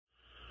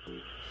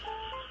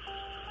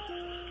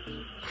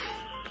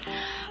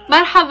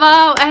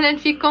مرحبا واهلا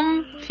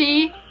فيكم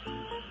في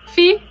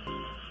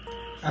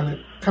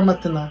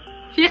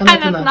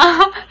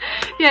قناتنا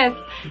يس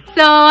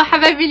سو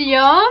حبايبي،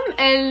 اليوم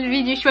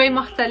الفيديو شوي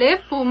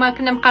مختلف وما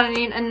كنا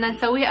مقررين ان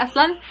نسويه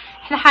اصلا.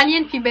 احنا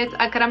حاليا في بيت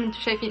اكرم، انتم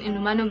شايفين انه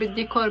ما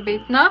بالديكور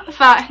بيتنا،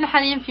 فاحنا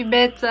حاليا في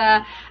بيت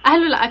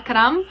اهله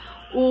لاكرم،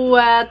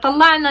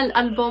 وطلعنا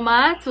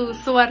الالبومات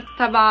والصور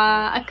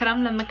تبع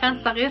اكرم لما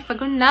كان صغير،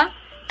 فقلنا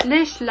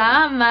ليش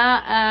لا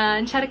ما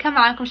نشاركها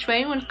معاكم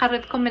شوي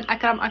ونقربكم من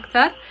اكرم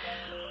اكثر.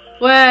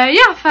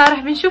 ويا فرح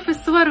بنشوف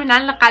الصور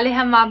ونعلق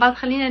عليها مع بعض.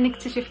 خلينا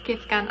نكتشف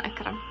كيف كان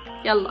اكرم.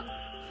 يلا.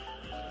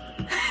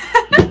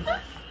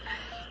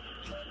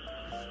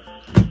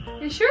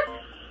 You sure?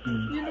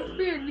 You look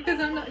weird because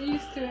I'm not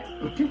used to it.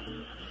 Okay.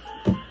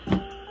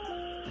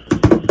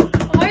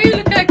 Why you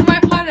look like my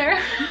father?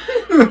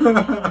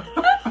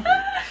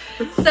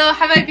 So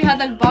حبايبي،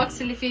 هذا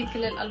البوكس اللي فيه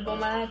كل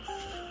الالبومات.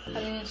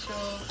 خلينا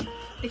نشوف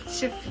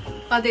نكتشف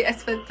ماضي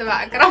اسود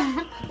تبع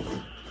اكرم.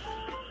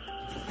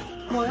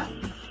 مويا؟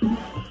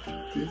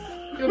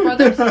 Your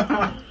brothers?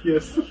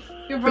 Yes.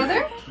 Your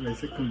brother? My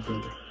second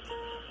brother.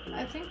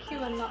 I think you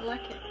will not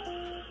like it.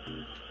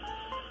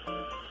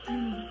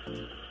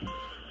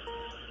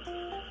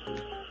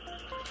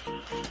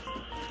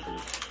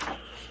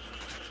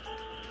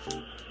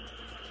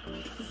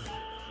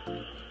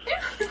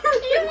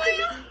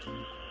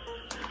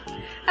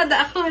 هذا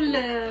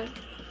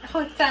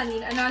اخوه الثاني،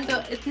 لانه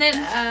عنده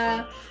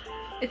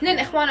اثنين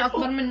اخوانه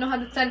اكبر منه.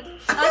 هذا الثاني.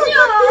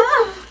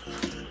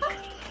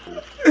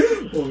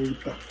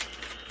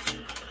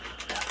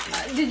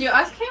 Did you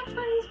ask him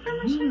for his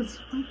permission?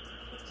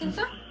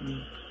 진짜?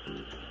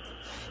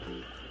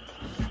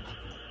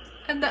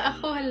 هذا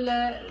اخوه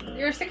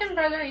your second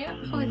brother. يا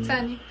اخوه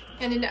الثاني،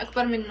 يعني اللي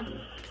اكبر منه.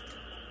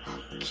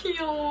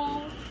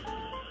 كيوت.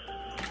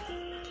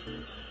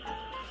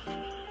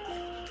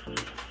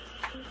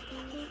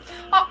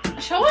 Oh,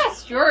 show us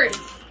yours.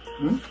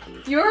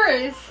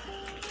 Yours.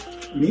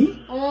 Me?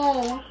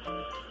 Oh.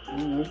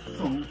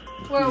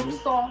 Where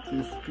saw?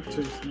 This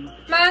picture is not.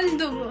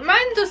 ما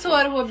عنده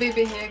صور هو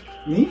بيبي هيك.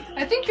 Me?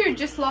 I think you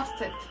just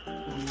lost it.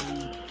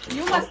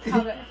 You must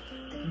have it.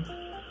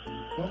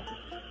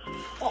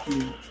 Oh.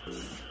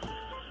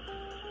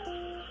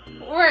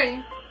 Where are you?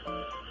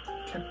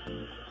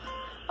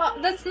 Oh,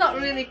 that's not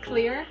really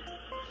clear.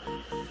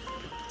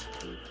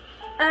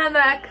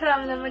 أنا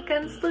أكرم لما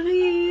كان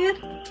صغير،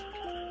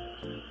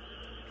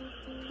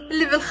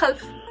 اللي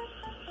بالخلف.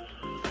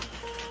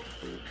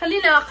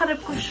 خلينا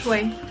أقربكم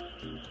شوي.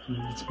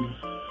 It's me.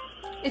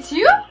 It's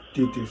you?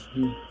 It is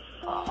me.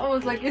 I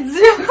was like, it's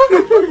you.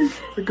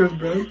 Second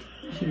brother.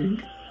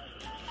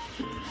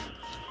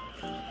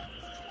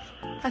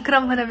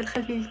 أكرم هنا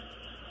بالخفيف.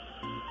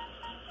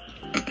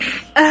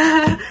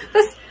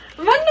 بس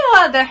ما إنه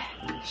واضح.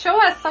 Show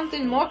us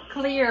something more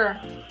clear.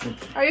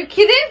 Are you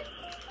kidding?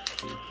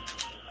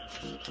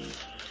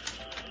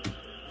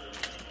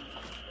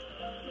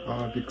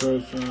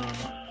 Because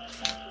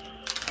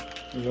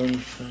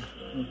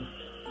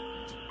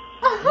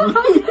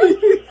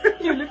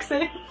You look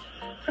same.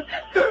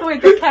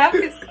 With the cap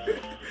is.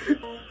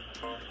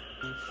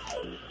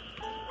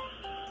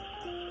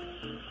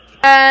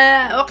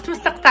 وقت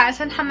مستقطع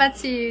عشان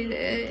حماتي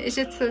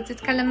اجت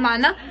تتكلم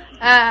معنا.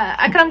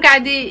 اكرم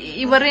قاعد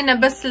يورينا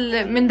بس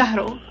من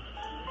ظهره.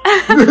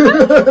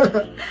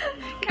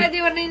 قاعد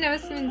يورينا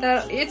بس من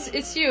ظهره.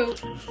 It's you.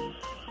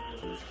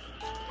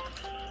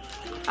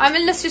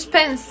 عامل له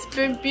سسبنس،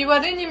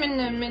 بيوريني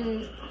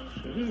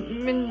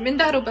من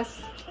ظهره بس.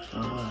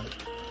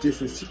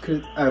 This is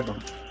secret album.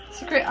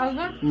 Secret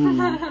album?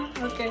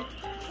 Okay.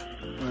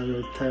 I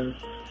will tell.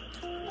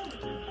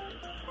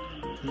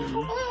 بني.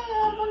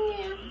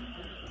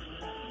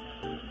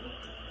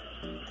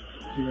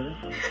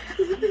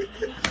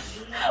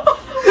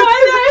 Why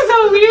are you so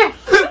weird?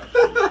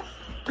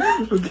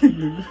 Okay.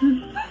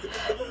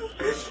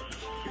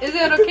 Is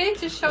it okay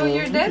to show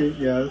your dad? Okay,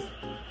 yes.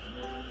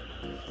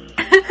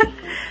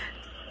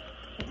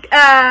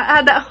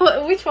 هذا أخو.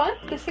 Which one?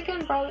 The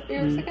second brother.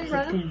 Your second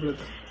brother. Second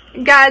brother.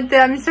 قاعد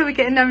مسوي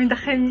كأنه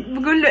مدخن،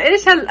 بقول له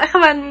إيش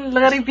هالأخوان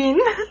الغريبين.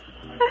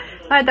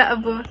 هذا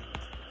أبوه.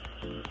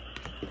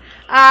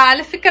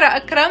 على فكرة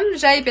أكرم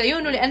جايب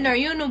عيونه، لأنه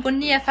عيونه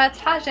بنية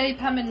فاتحة،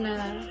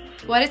 جايبها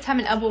وارثها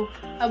من أبوه.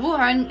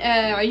 أبوه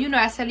عيونه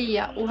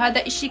عسلية،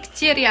 وهذا إشي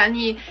كتير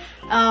يعني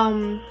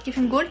كيف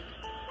نقول،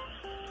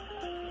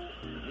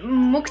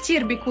 مو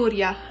كتير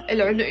بكوريا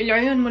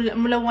العيون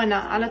ملونة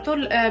على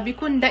طول.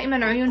 بيكون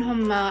دائما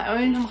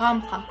عيونهم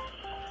غامقة،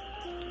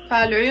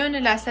 فالعيون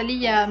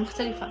العسلية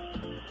مختلفة،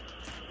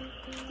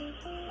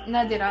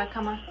 نادرة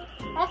كمان.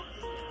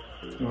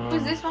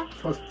 Who's this one?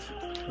 First.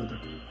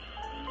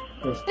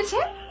 It's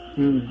him?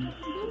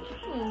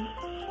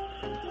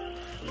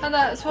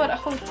 هذا صور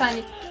أخوه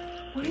الثاني.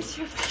 What is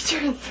your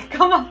pictures?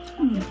 Come on.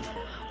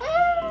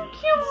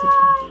 Cute.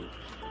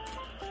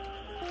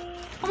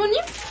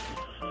 어머님?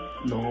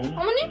 No.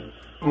 어머님?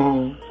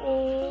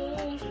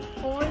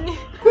 어머님.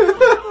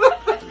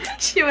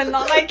 She will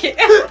not like it.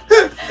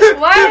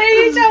 Why are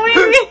you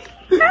showing me?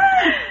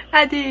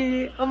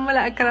 هذه أم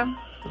الأكرم.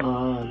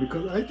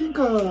 Because I think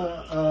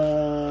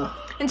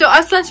انتوا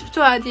اصلا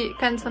شفتوا هذه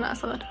كانت سنة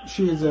اصغر.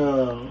 she is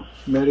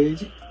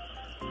married.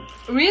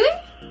 Really?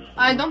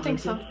 I don't think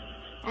so.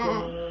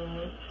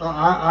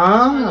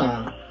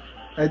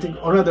 I think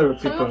another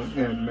people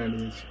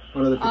married.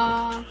 Another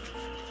people.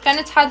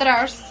 كانت حاضرة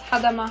عرس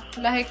حدا ما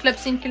لهيك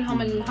لابسين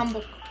كلهم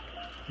الهامبوك.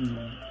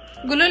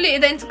 قولوا لي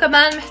اذا انتم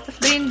كمان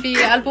محتفظين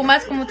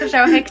بالبوماتكم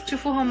وترجعوا هيك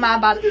تشوفوهم مع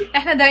بعض.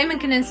 احنا دائما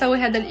كنا نسوي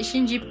هذا الاشي،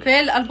 نجيب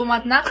كل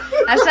البوماتنا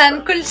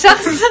عشان كل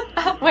شخص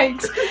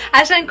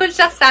عشان كل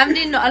شخص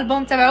عاملين انه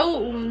البوم تبعه،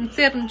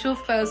 ونصير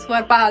نشوف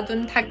صور بعض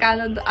ونضحك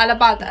على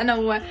بعض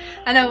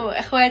انا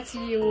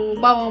واخواتي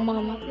وبابا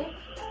وماما.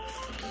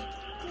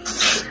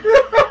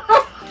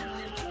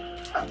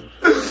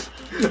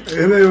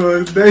 And I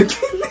was 19.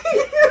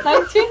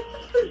 19?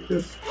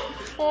 Yes.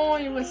 Oh,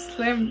 you were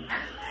slim.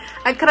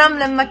 أكرم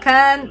لما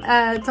كان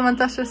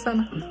 18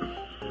 سنة.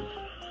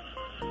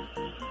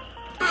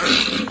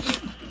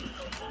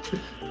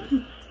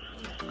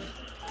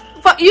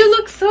 But you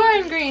look so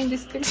angry in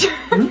this picture.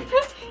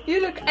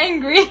 You look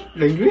angry.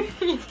 Angry?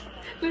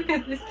 Look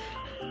at this.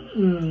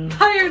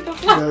 Tired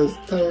of life. Yes,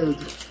 tired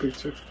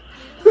picture.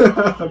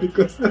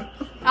 Because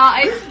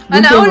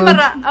أنا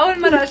أول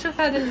مرة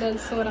أشوف هذه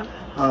الصورة.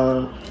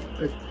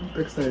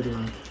 back side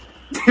one.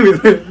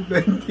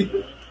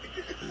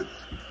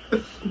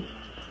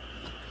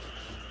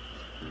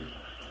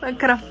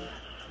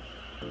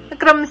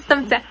 أكرم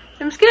مستمتع.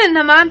 المشكلة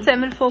إنها ما عم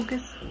تعمل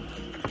فوكس.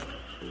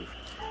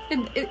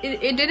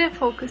 It didn't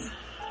focus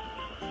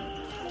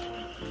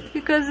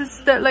because it's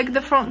like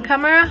the front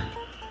camera.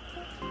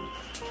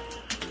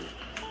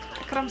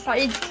 أكرم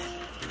سعيد.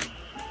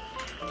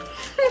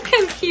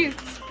 كان كيوت.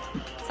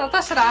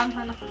 19 عام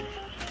هنا.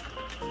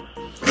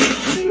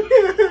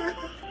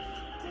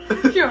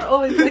 You're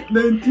always like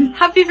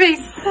happy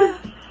face.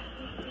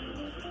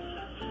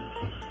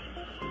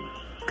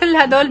 كل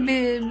هدول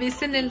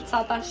بسن ال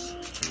 19.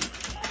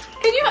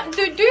 Can you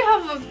do you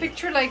have a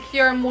picture like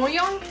you're more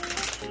young?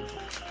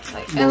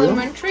 Like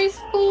elementary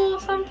school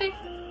or something?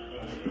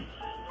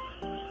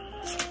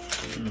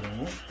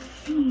 No.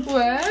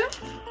 Where?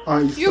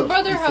 Your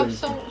brother have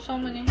so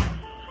many.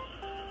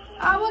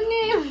 I want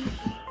him.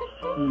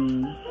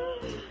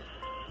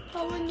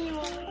 I want you.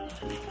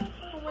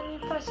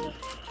 Pressure.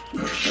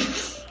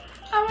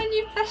 How many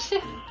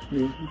pressure?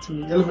 Yeah, it's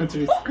me.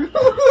 Elementary school.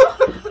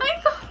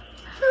 Thank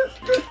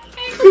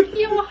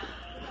you.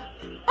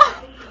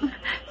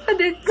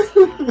 فدت.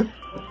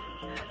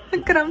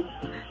 أكرم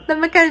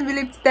لما كان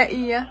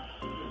بالابتدائية.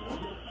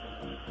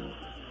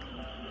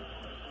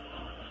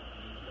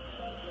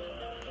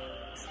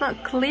 It's not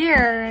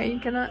clear. You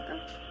cannot.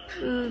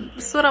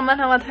 الصورة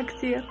منها واضحة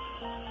كتير.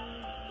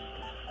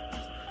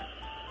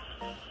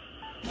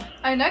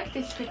 I like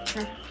this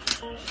picture.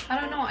 I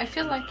don't know, I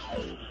feel like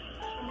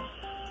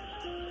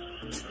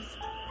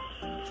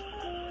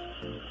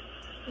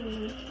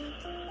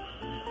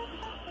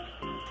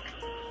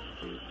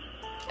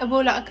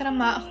أبو لا أكرم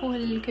مع أخوه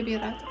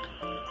الكبير أعتقد.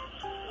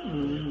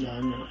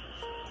 يعني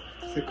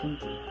second.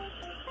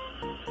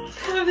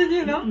 How did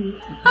you know?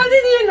 How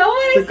did you know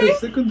what I said?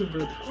 Second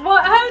brother.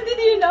 What? How did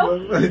you know?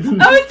 I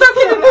didn't. I was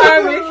talking in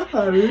Arabic.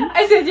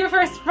 I said your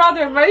first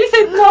brother, but you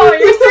said no,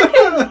 your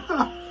second.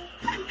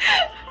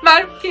 ما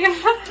أعرف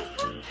كيف.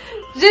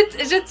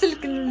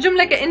 جت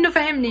الجملة كأنه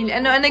فهمني،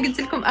 لأنه أنا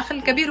قلت لكم أخ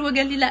الكبير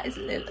وقال لي لا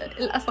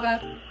الأصغر،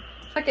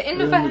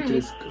 فكأنه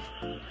فهمني.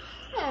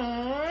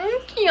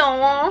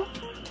 كيو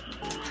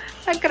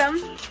أكرم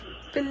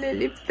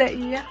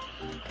بالابتدائية.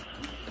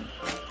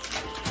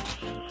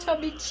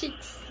 chubby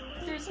cheeks.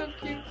 You're so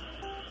cute.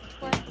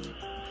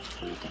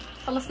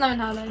 خلصنا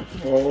من هذا.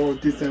 Oh,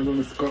 this time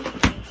on Scott.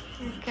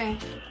 Okay.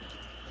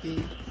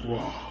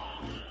 Wow.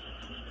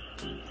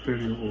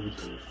 Very old.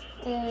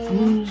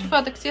 شوف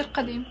هذا كثير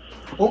قديم.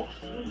 Oh.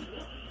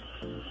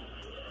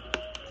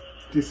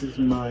 This is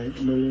my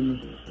millennium.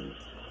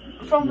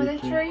 From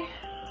military.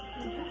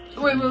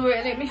 Wait,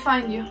 let me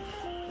find you.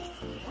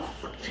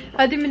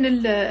 هذه من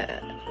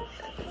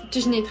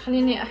التجنيد.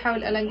 خليني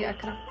أحاول ألاقي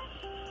أكرم.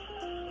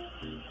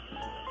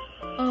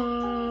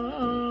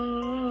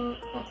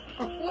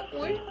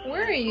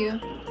 Where are you?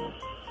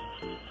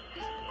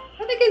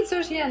 هذا كان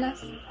زوجي يا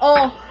ناس.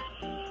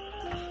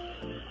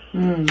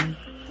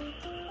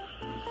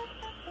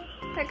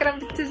 أكرم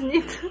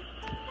بالتجنيد.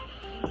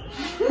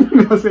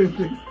 No, same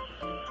thing.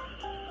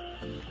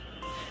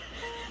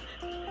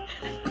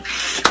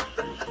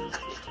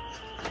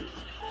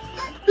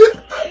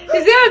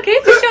 Is it okay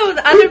to show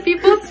other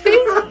people's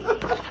face?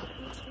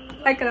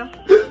 أكرم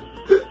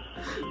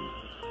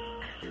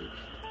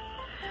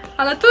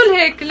على طول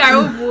هيك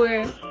لعوب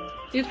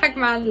ويضحك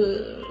مع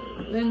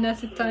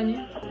الناس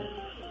التانية.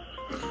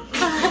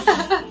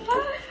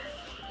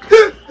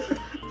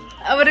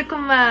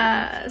 أوريكم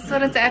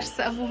صورة عرس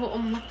أبوه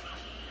وأمه.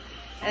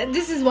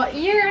 This is what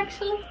year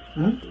actually?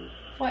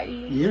 What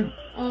year? Year?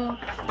 Oh.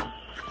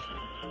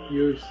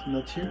 Year is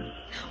not here?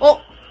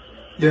 Oh.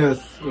 Yes,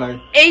 like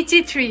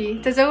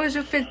 83.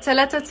 تزوجوا في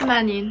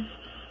 83.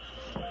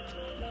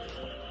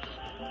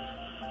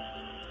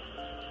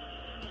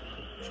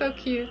 So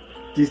cute.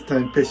 This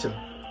time patient.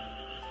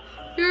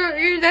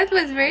 Your dad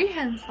was very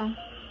handsome.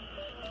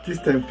 This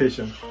time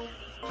patient.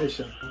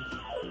 Patient.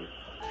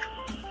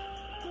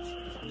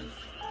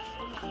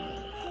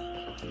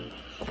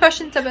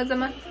 فاشن تبع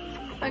زمان.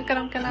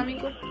 أكرم كان عم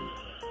يقول.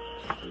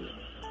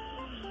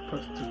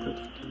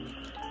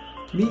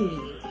 Me.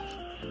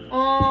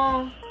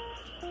 Oh,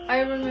 I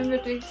remember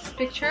this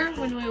picture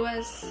when we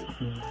was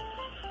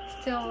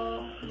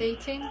still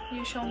dating.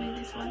 You showed me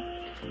this one.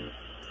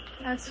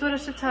 الصورة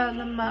شفتها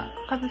لما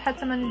قبل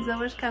حتى ما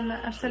نتزوج، كان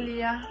أرسل لي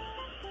إياها.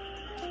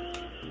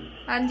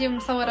 عندي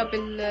مصورة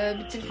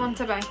بالتليفون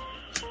تبعي،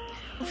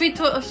 وفي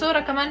صورة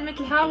كمان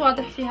مثلها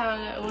واضح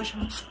فيها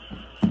وجهه.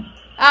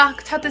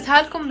 كنت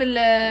حطيتها لكم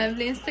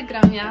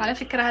بالانستغرام. يعني على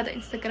فكرة هذا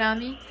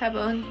انستغرامي،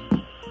 تابعوني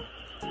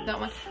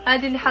دوما.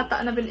 هذه اللي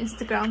حاطة أنا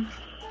بالانستغرام.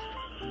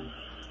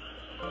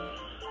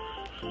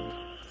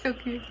 so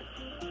cute.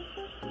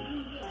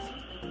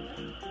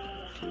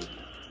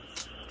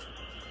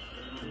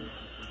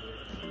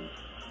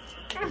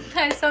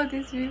 I saw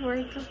this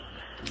before too.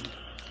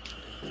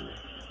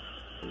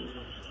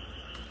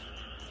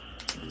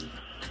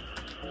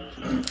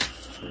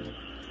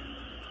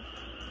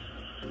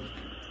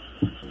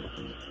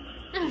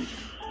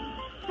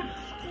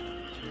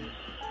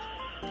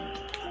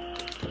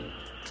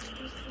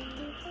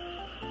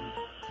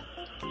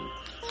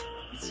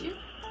 It's you?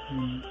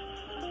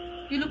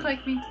 You look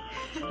like me.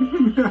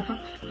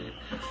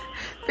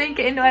 فين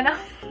كأنه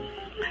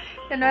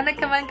أنا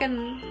كمان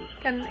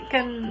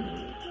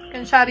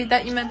كان شعري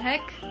دائما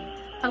هيك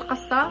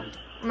هالقصة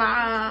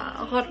مع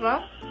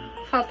غرة،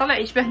 فطلع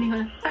يشبهني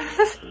هنا.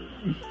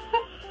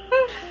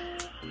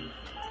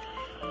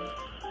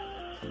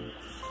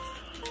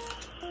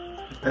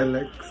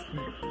 Alex.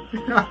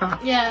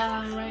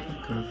 Yeah, right.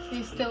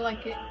 You still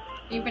like it,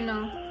 even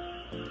now.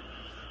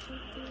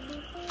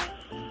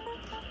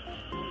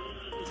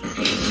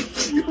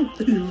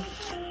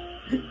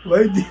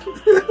 Why did?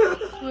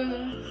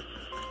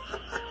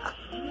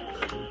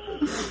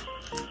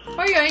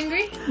 Why are you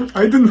angry?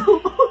 I don't know.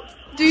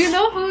 Do you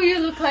know who you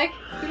look like?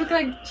 You look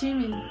like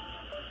Jimin.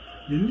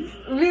 Really?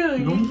 Really?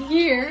 No.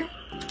 Here.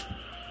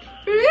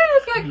 You really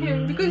look like him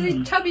because he's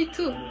chubby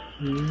too.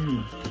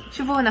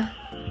 شوفوا هنا.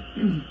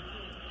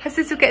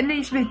 حسيته كأنه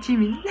يشبه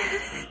جيمين.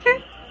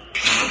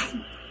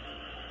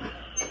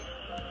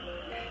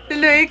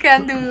 لأنه هيك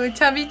عنده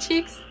chubby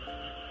cheeks.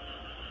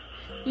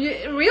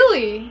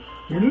 Really?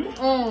 Really?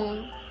 Oh.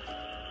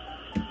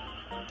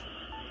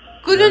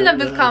 قولوا لنا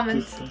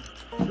بالكومنتس.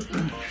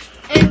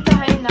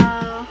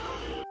 انتهينا.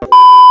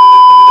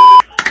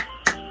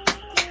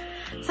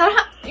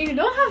 صراحة you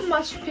don't have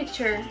much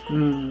picture.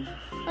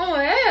 Oh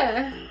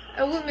yeah.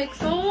 I will make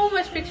so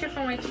much picture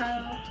for my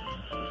child.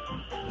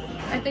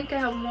 I think I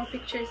have more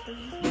pictures than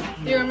you.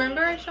 Do you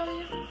remember I showed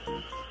you?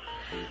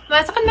 ما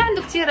أعتقد ما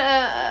عنده كتير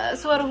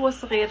صور وهو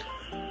صغير.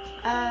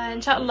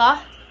 إن شاء الله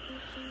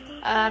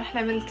رح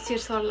نعمل كتير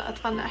صور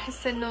لأطفالنا.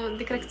 أحس إنه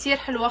ذكرى كتير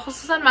حلوة،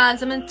 خصوصا مع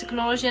زمن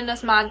التكنولوجيا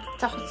الناس ما عاد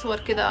تاخد صور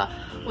كذا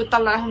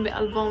وتطلعهم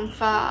بألبوم.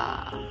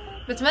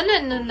 بتمنى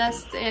إنه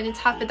الناس يعني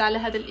تحافظ على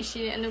هذا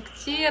الإشي، لأنه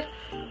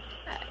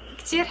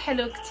كتير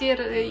حلو،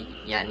 كتير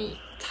يعني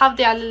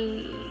تحافظي على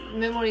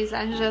الميموريز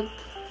عن جد،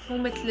 مو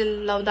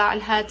مثل لو ضاع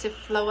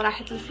الهاتف، لو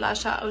راحت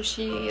الفلاشة أو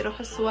شي يروح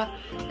الصور.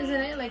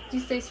 Isn't it like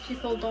these days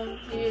people don't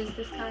use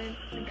this kind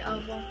of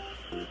album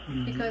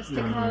because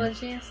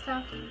technology and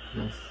stuff?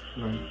 Yes,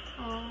 right.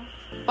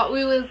 But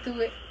we will do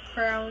it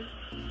for our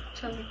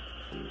children.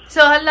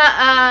 So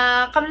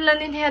هلا قبل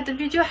لا ننهي هذا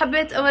الفيديو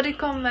حبيت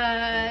اوريكم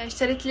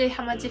اشتريت لي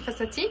حماتي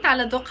فساتين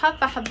على ذوقها،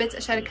 فحبيت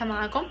اشاركها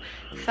معكم.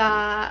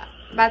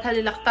 فبعد هذه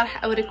اللقطة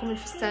رح اوريكم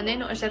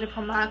الفستانين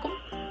واجربهم معكم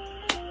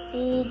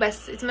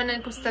وبس. اتمنى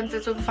انكم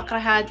استمتعتوا بالفقرة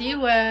هذه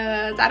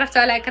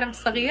وتعرفتوا على اكرم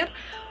الصغير،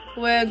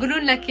 وقولوا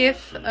لنا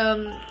كيف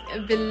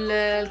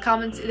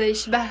بالكومنتس اذا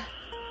يشبه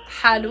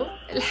حاله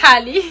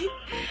الحالي.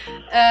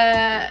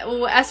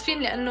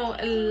 واسفين لانه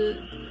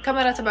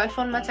الكاميرا تبع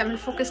الفون ما تعمل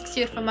فوكس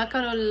كتير، فما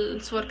كانوا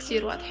الصور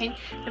كتير واضحين.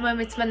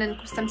 المهم اتمنى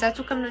انكم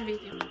استمتعتوا. كملوا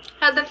الفيديو.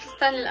 هذا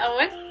الفستان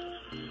الاول،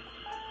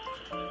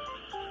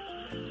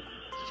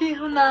 في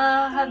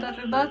هنا هذا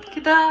الرباط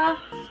كده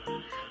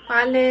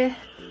وعليه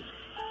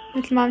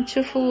مثل ما عم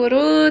تشوفوا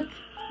ورود،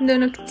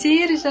 لونه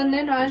كتير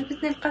يجنن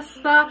وعجبتني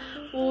القصة،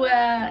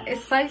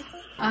 والسايز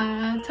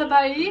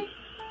تبعي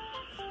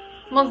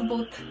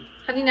مزبوط.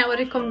 خليني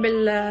اوريكم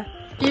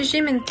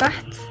يجي من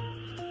تحت.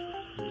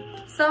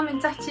 من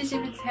تحت يجي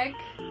مثل هيك،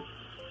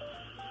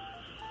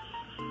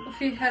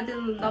 وفي هذه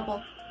الدبل.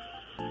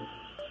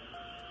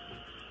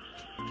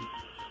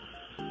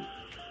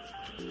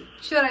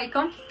 شو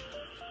رايكم؟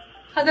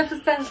 هذا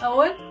الفستان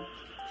الاول.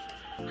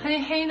 خليني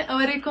الحين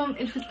اوريكم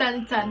الفستان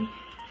الثاني.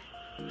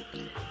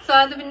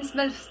 هذا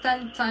بالنسبه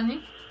للفستان الثاني.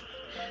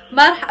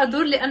 ما راح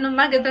ادور لانه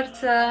ما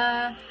قدرت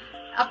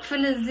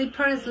اقفل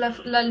الزيبرز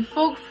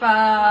للفوق، ف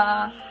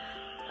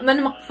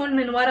من مقفول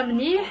من ورا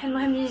منيح.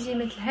 المهم يجي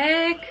مثل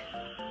هيك.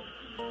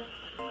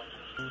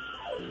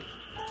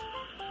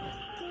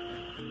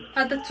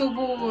 هذا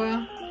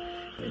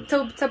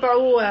التوب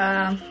تبعه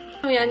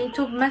يعني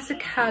توب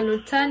ماسك حاله.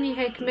 الثاني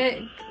هيك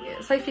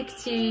صيفي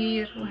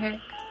كتير وهيك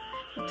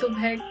مكتوب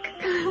هيك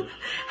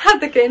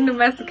حتى كأنه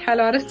ماسك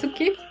حاله. عرفتوا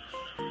كيف؟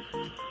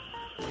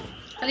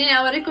 خليني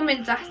اوريكم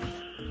من تحت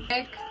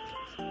هيك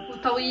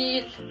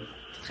وطويل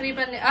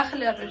تقريبا لاخر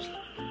الرجل.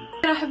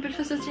 انا احب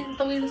الفساتين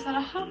الطويله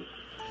صراحه،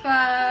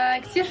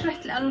 فكتير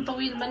فرحت لانه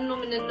طويل، منه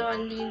من النوع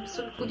اللي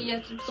يلبسوا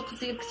الكوريات يلبسوا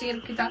قصير كتير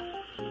كذا.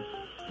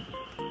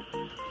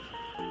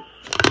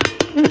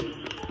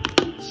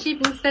 شي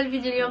بالنسبه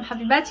للفيديو اليوم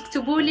حبيباتي،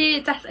 اكتبوا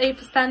لي تحت اي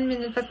فستان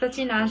من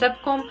الفساتين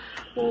عجبكم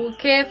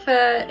وكيف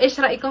ايش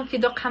رايكم في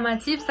ذوق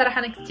حماتي. بصراحه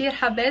انا كتير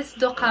حبيت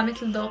ذوقها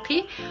مثل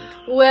ذوقي،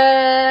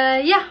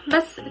 ويا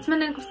بس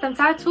اتمنى انكم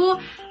استمتعتوا.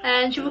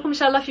 نشوفكم ان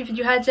شاء الله في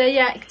فيديوهات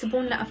جايه.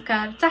 اكتبوا لنا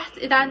افكار تحت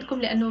اذا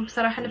عندكم، لانه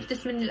بصراحه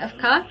نفتس من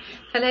الافكار،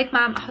 فلهيك ما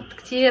عم احط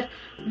كتير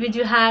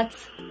فيديوهات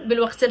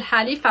بالوقت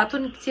الحالي،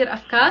 فاعطوني كتير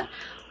افكار.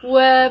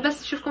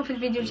 وبس نشوفكم في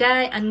الفيديو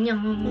الجاي.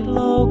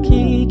 Low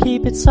key,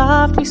 keep it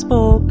softly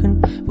spoken,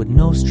 with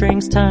no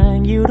strings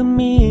tying you to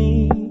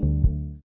me.